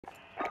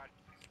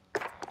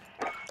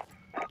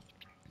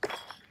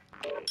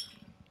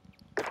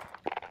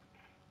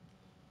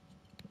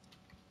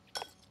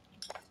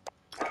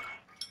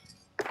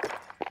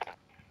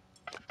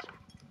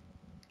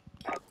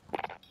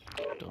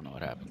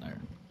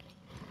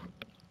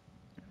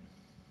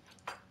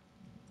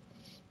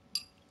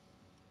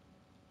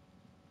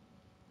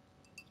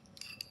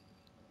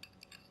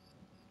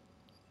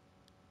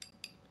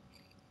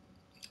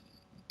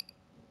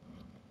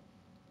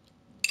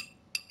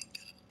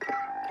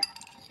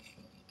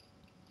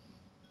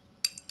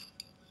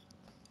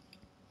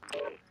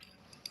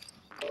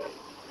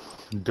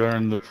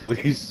During the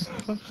police.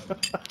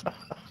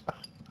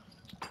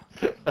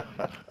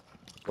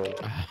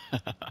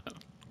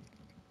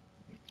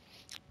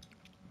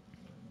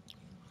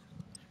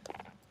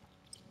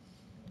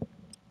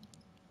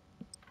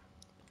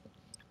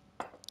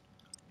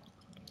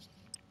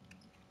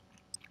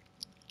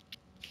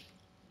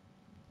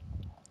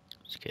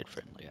 It's kid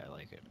friendly, I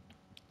like it.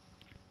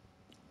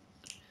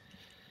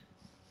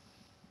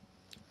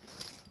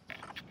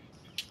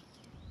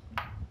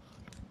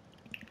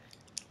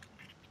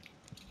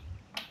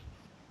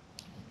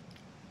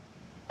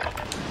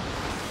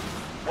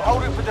 We're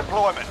holding for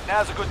deployment.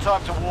 Now's a good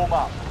time to warm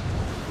up.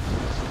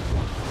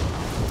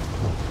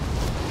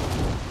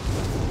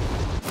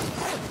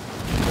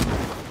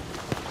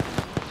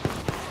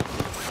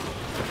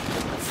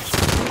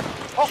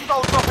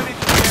 Hostile dropping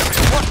into the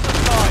area. Watch the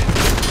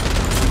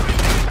skies.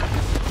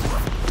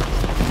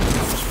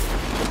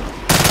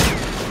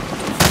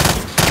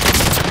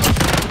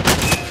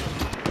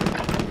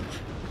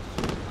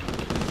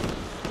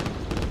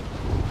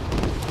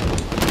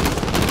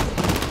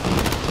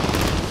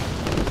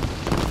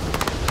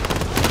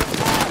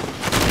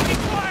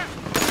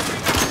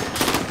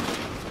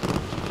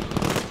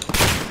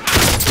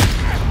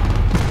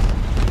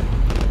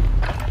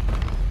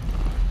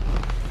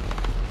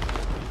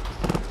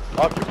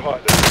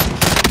 Occupied.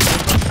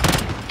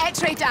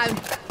 X-ray down.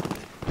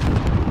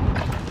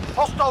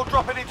 Hostile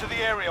dropping into the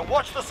area.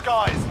 Watch the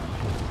skies.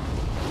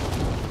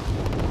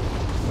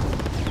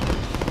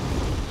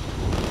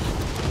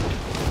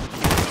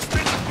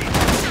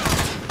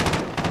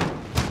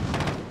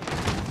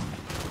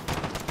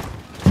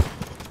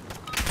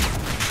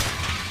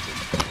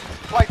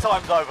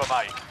 Playtime's over,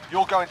 mate.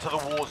 You're going to the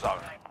war zone.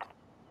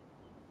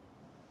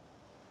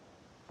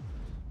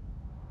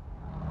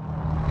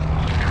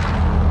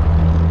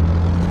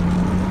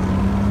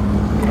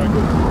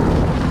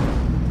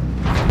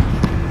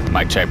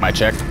 Mic check, mic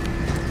check.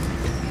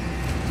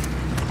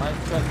 My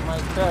check, my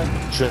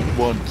check. Check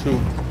 1, 2.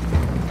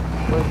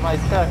 Where's my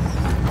check?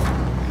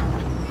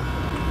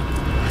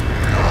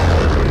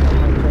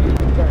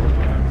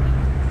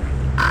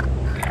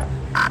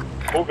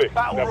 Move it.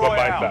 Battle Never mind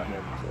Royale. that.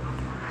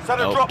 Set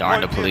a Oh, drop darn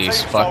the point for your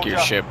police. team, Fuck your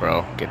soldier. shit,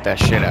 bro. Get that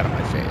shit out of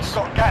my face.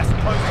 Got gas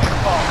closing in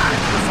fast.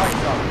 Into the safe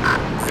zone.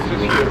 This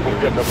is here.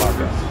 We'll get the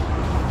marker.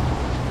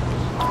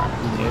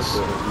 Yes.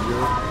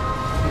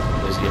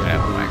 Doesn't even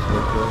have a mic.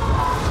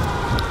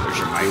 Where's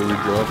your mic?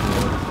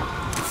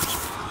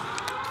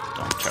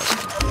 Don't trust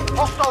him.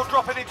 Hostile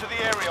dropping into the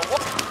area.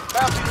 What?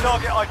 Bounty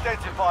target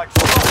identified.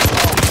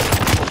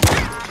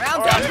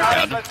 Round Alright, up.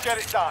 guys, let's get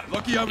it done.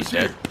 Lucky I was He's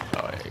dead. here.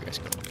 Oh, yeah, you guys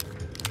go.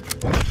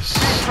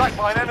 Tracked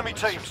by an enemy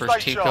team. First Stay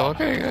team kill. sharp.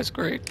 Okay, that's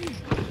great.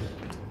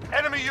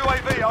 Enemy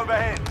UAV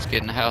overhead. Let's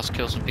get in the house,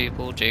 kill some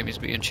people. Jamie's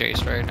being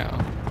chased right now.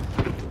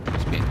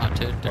 He's being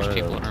hunted. There's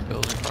people in our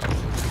building, probably.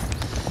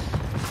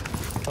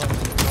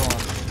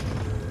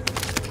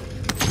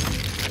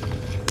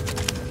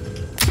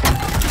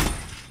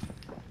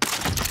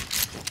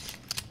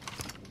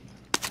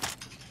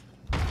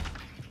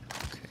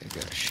 Okay,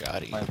 got a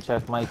shotty. My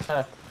check, my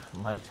check.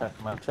 My check,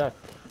 my check.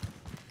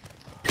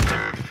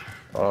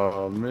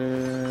 Oh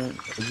man,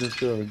 I just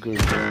got a good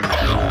gun.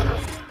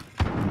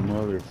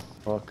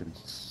 Motherfucking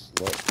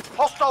slut.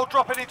 Hostile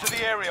dropping into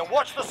the area.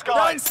 Watch the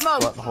Throwing skies.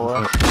 smoke.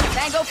 What whore?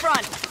 Tango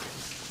front.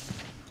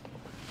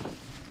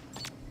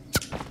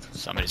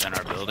 Somebody's in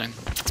our building.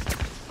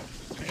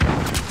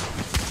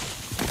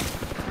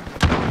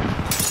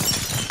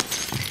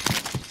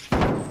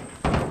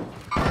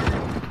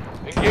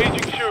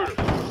 Engaging shooter.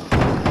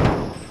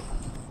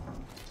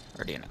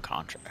 Already in a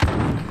contract.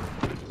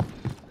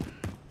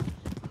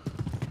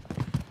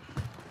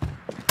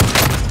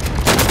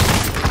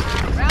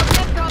 Round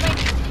incoming.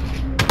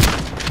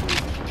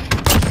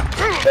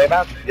 Get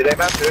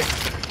him out to it.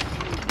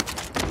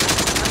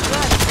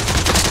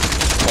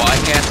 Why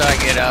can't I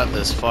get out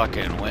this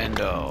fucking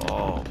window?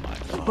 Oh my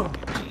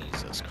fucking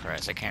Jesus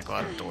Christ. I can't go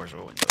out of doors or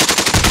windows.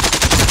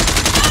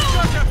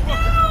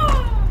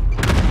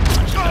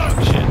 Bunch of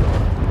dog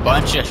shit.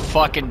 Bunch of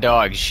fucking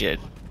dog shit.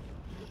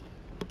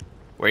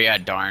 Where you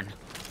at, darn?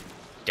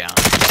 Down.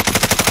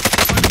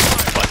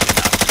 Fucking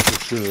up.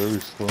 This shit every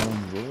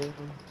spawn, bro.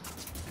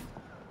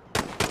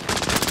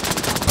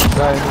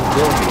 Guy in the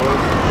building, boy.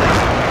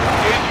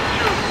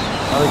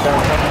 Other guy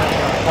coming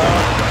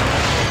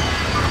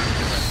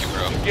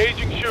in.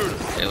 Engaging shooter.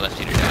 They left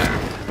you to die.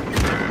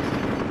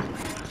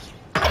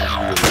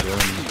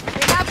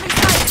 We have been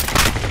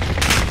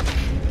sighted.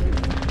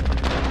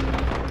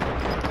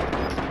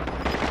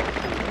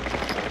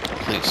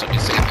 Please, somebody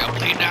save me. I'm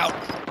bleeding out.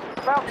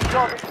 Bounty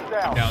target is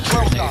down.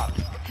 Downstairs, Well done.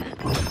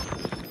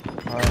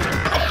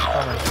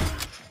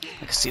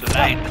 I can see the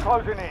light.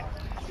 Closing in.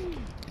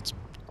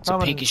 It's a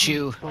pinky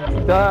shoe.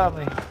 Die on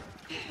me. I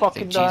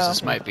Fucking think die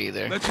Jesus on me. might be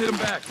there. Let's hit him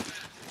back.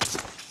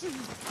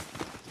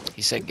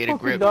 He said get a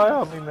Fucking grip. die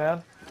on me,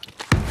 man.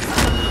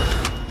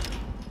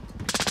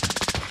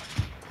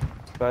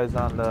 Guys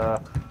on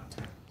the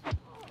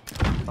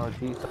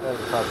northeast side of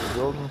the top of the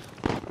building.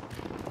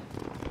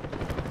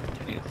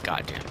 I need a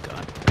goddamn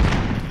gun.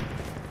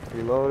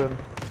 Reloading.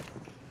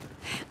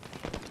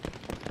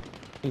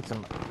 Need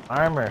some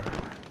armor.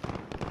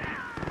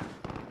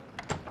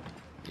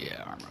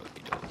 Yeah, armor would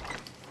be dope.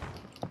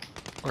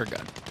 Or a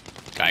gun.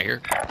 Guy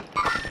here.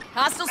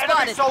 Hostile Enemy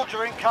spotted.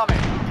 soldier incoming.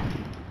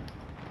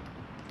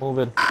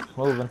 Moving,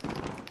 moving.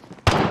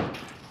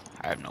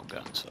 I have no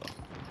gun, so.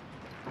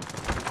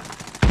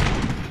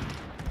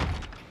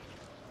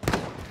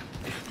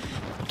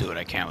 I'll do what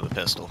I can with a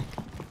pistol.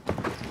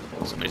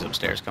 Somebody's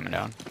upstairs coming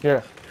down.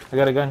 Here, I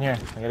got a gun here.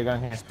 I got a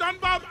gun here. Stun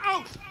bomb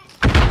out!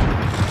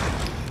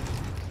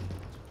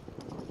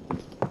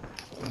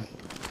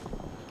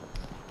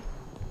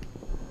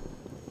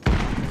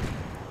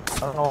 I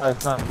don't know why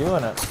it's not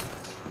doing it.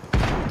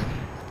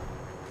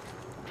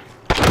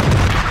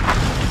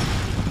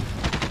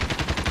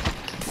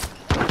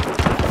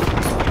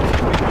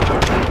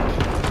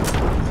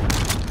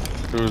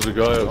 There was a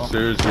guy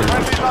upstairs here.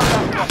 Friendly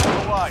loadout drop on the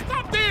way.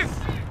 Stop this!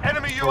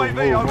 Enemy Move, UAV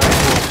move, overhead.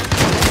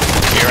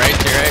 Here, right?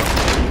 Here, right?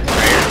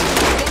 Right here.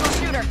 Single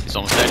shooter. He's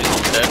almost dead. He's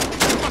almost dead.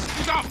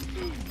 He's off!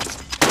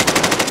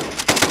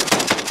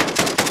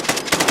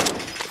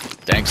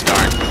 Thanks,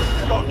 darn.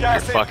 Got You're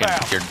gas fucking,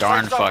 inbound. you're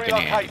darn Safe zone fucking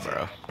handy, relocated.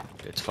 bro.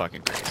 It's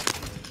fucking crazy.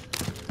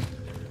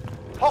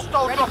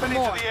 Hostile Ready dropping for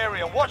into more. the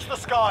area. Watch the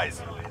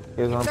skies.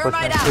 You guys wanna push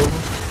Thermite my out. tube?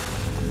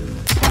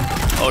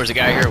 Oh, there's a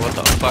guy here. What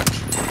the fuck?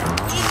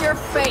 Eat your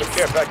face.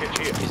 Care package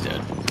here. He's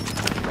dead.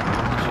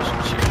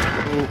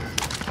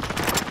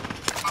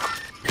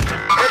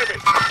 Enemy!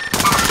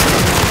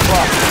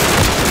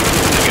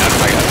 I got him.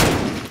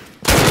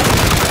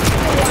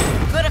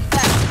 Good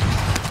effect.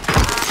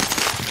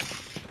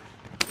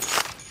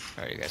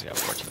 Alright, you guys got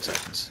 14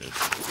 seconds.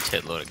 Let's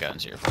hit load of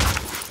guns here.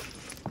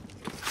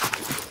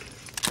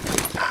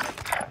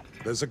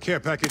 There's a care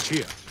package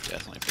here.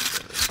 Definitely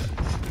pick up this guy.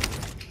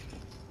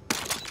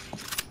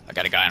 I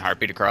got a guy in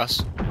heartbeat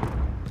across.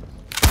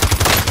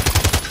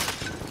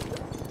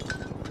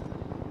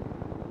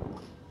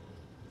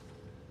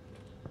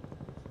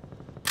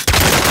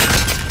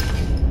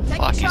 Take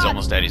Fuck, a he's shot.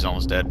 almost dead. He's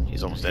almost dead.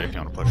 He's almost dead if you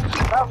want to push him.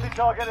 Bounty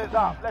target is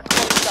up. Let's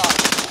get it done.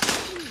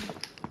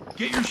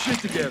 Get your shit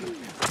together.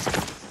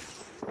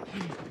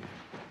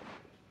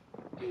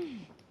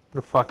 Where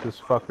the fuck this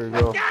fucker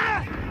go? Okay.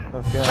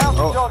 Bounty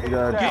Oh, target you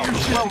is got down. your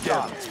shit Well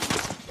together. done.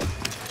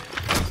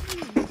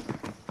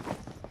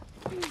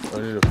 I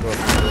need a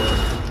fucking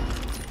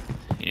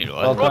You need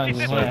all what? kinds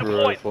of sniper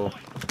here. rifle.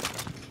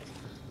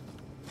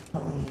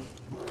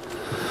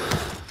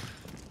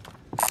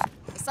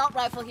 Assault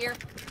rifle here.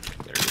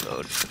 Better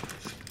reload.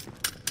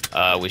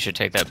 We should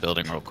take that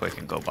building real quick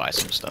and go buy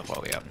some stuff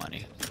while we have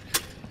money.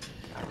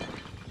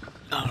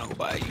 I'm gonna go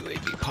buy a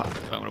UAV pop.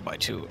 I'm gonna buy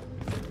 2.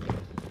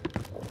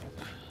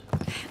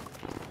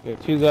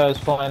 Got 2 guys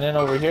flying in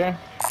over here.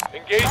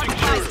 Engaging Target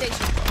buy shooter.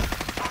 station.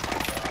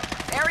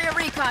 Area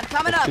recon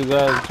coming up. 2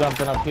 guys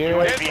jumping up here.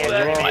 UAV as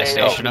well. My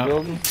station up.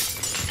 Building. Or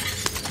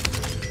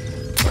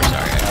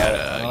sorry, I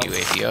got a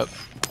UAV up.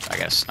 I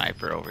got a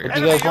sniper over What here.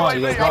 do you guys want?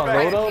 You guys want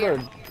Enemy loadout or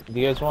do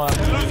you guys want?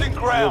 Losing What do you guys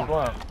ground.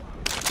 want?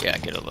 Yeah,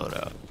 get a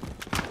loadout.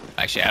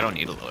 Actually, I don't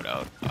need a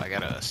loadout. I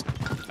got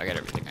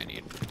everything I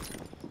need.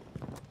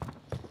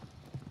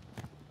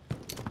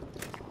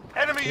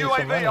 Enemy Here's some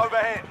UAV money.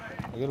 overhead.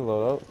 I get a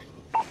loadout.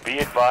 Be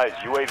advised,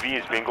 UAV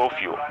is bingo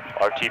fuel.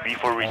 RTB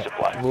for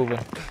resupply. Moving.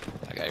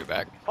 I got your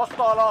back.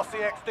 Hostile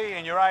RCXD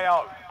in your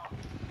AO.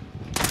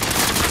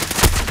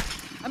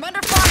 I'm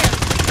under fire.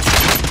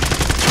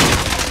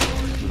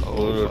 Oh,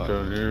 Load up fuck.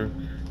 down here.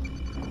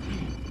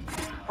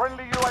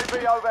 Friendly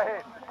UAV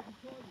overhead.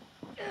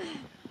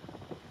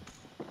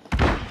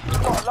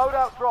 Got a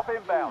loadout drop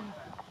inbound.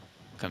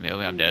 Come here,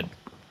 I'm dead.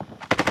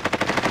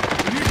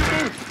 We need to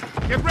move.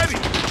 Get ready.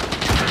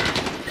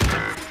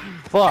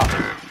 Fuck.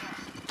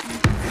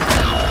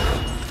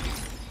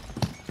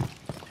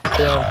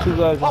 Damn, 2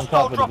 guys on Hostile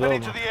top of the dropping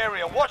building. into the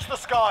area. Watch the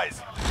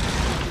skies.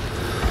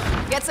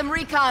 Get some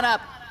recon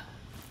up.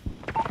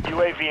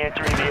 UAV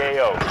entering the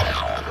AO.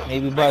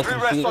 Maybe buy Victory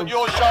some rests on shields.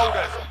 your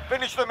shoulders.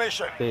 Finish the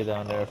mission. Stay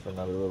down there for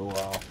another little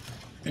while.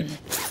 Yeah,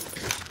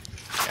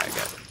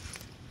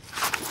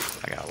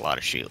 I got a lot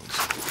of shields.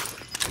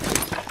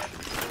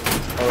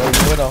 Oh, right in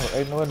the window. Right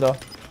in the window.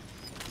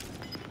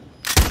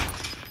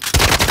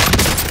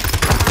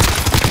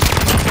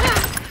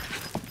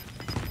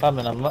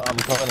 Coming. I'm coming. I'm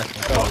Got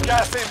coming.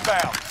 gas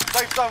inbound.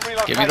 Safe zone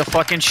relocated. Give me the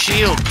fucking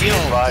shield. Be Yo,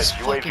 this advised,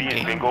 fucking UAV is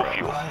game, bingo bro.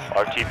 fuel.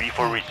 RTB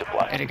for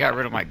resupply. And it got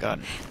rid of my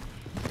gun.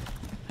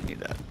 I need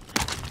that.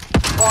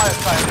 Fire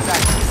sale is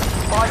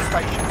active. Buy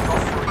station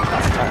costs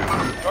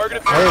 $3.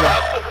 Target Heard him.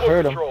 hostile foot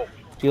Heard him. patrol.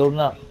 Shielding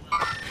up.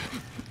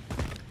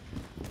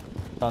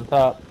 On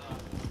top.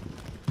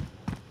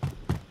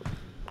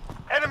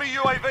 Enemy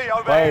UAV Fire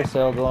overhead.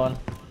 sale going.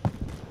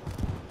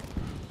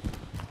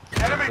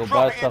 Enemy Go buy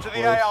dropping stuff, into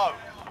the boys. AO.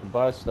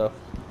 Buy stuff.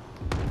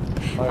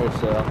 Fire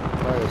sale.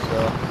 Fire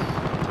sale.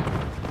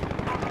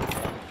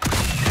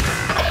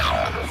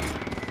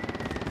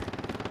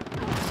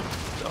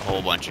 There's a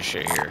whole bunch of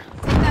shit here.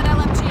 Take that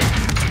LMG.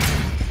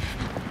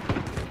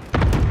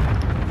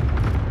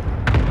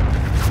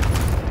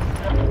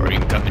 Or you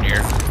can come in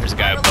here. There's a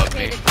guy above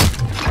me. Relocated.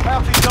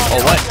 Bounty target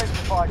Oh, what?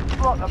 identified.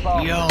 Drop the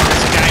bomb. Yo,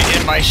 there's a guy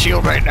in my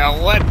shield right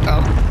now. What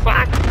the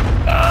fuck?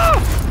 Oh!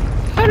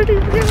 How did he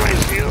get my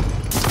shield?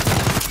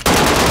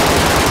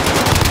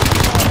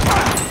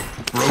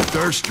 Broke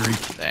their streak.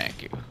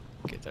 Thank you.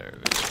 Get there.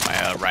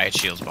 My riot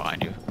shield's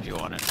behind you if you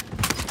want it.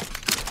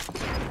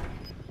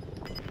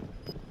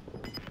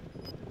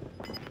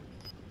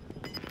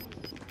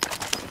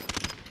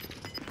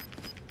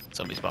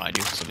 Somebody's behind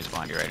you. Somebody's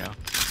behind you right now.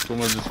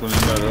 Someone just went in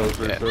that house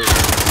right Yeah. there.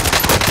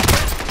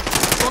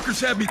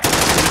 Fuckers had me.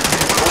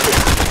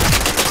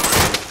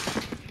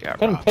 Yeah,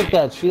 Couldn't Robbie. pick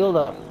that shield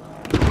up.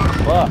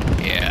 Fuck.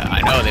 Yeah,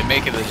 I know. They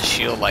make it the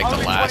shield like the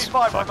Only last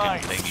 25 fucking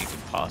remain. thing you can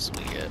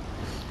possibly get.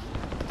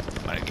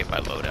 I'm gonna get my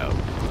loadout.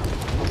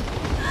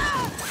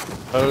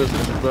 I was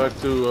back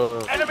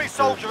to Enemy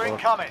soldier fuck.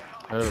 incoming.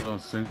 I had it on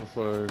single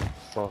fire.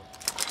 Fuck.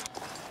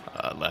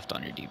 Left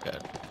on your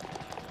D-pad.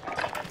 Okay,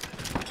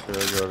 I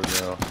got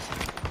it now.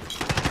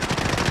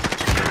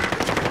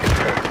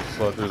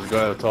 Fuck, there's a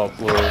guy on the top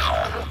floor.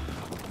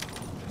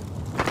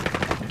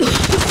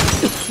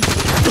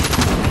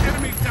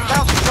 Enemy down.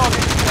 Bounty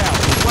target is down.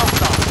 Well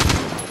done.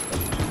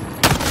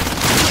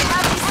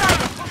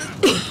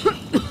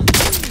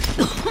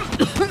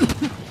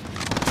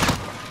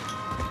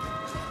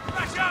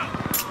 Back up.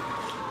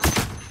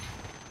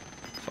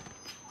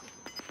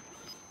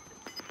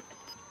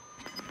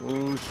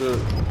 Oh shit.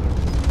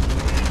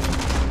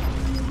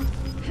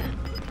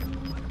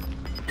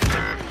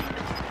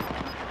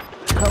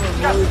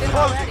 Gas is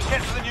closing.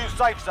 Get to the new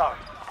safe zone.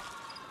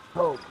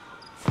 Oh.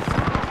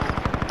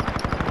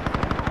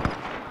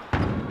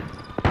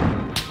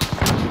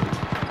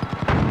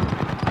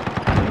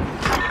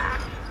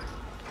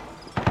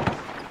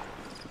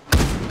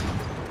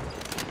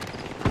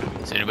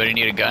 Does anybody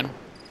need a gun?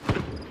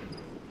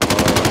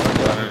 I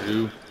got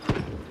you.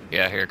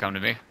 Yeah, here, come to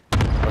me.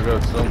 I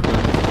got something.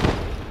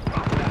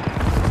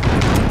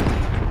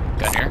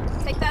 Gun here?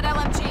 Take that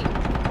LMG.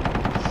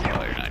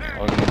 Oh, you're not here.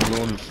 I'm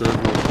going to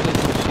circle.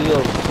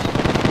 Shield.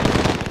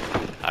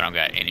 I don't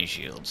got any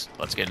shields.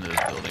 Let's get into this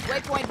building.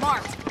 Waypoint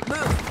marked.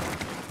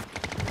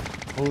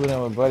 Move. Moving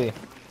in with buddy.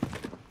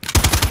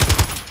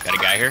 Got a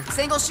guy here?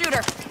 Single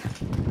shooter.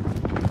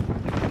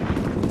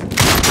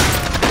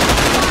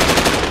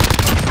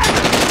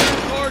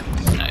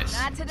 Nice.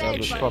 Not today, Grab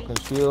his buddy. fucking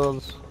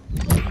shields.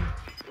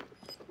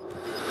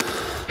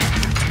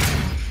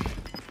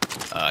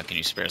 Can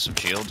you spare some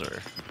shields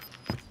or?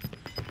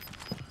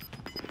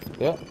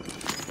 Yeah.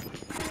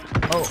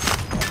 Oh.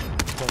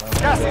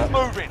 Gas is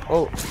moving.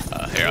 Oh.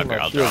 Here, Give my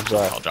I'll drop shields some.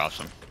 back. I'll drop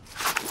some.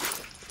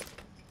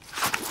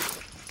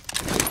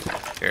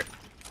 Here,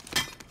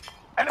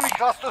 Enemy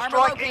cluster Armor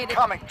strike located.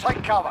 incoming.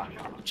 Take cover.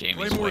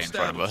 Jamie's Claymore way in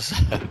front of us.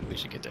 We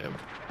should get to him.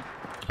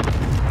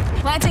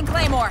 Planting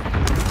Claymore.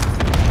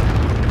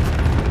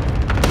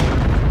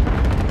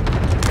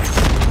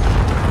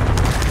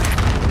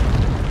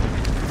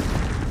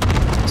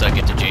 So I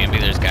get to Jamie.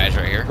 There's guys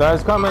right here.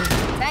 Guys coming.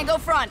 Tango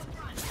front.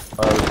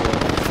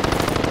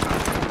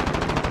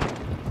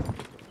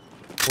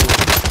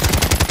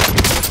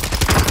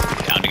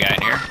 Down a guy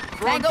in here.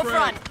 Tango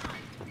front.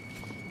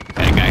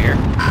 Got a guy here.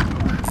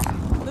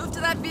 Move to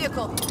that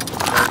vehicle.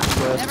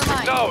 Never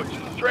mind. No, it's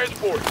just a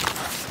transport.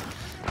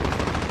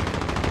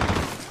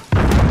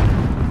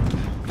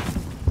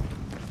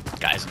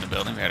 Guys in the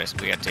building. We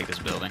gotta take this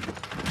building.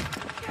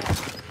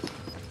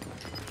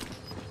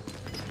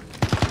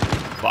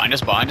 Behind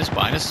us, behind us,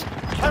 behind us.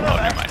 Oh,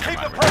 never mind, Keep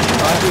never the mind.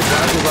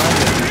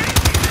 pressure.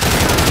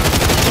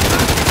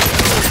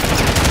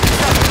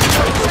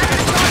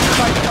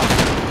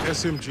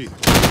 SMG.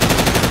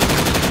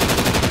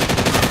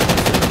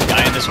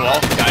 Guy in this wall.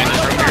 Guy in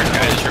this room here.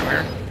 Guy in this room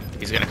here.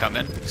 He's gonna come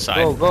in. Side.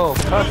 Go, go.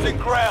 Losing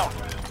ground.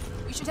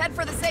 We should head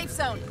for the safe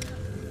zone.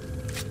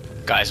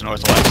 Guys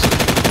northwest.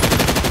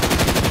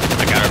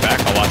 I got her back.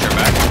 I'll watch her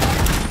back.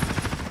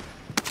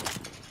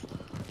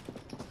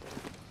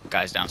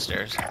 Guys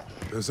downstairs.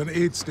 There's an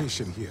aid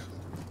station here.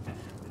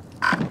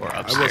 Or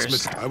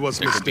upstairs. I was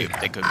They could be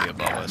mistaken.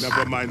 above us.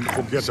 Never mind.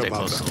 Forget Stay about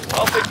close to that. the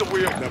wall. I'll take the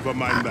wheel. Never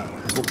mind that.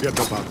 Forget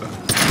about that.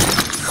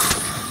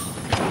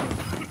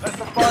 That's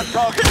the 5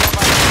 targets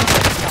remaining.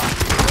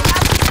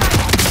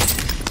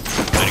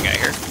 Got a guy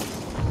here.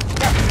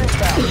 Gas is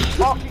inbound.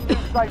 Marking new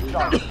safe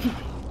zone.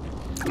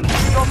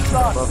 Job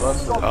done.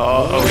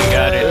 Oh, we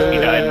got it. He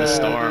died in the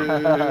storm.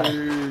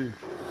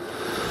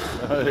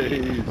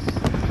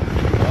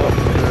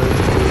 Nice.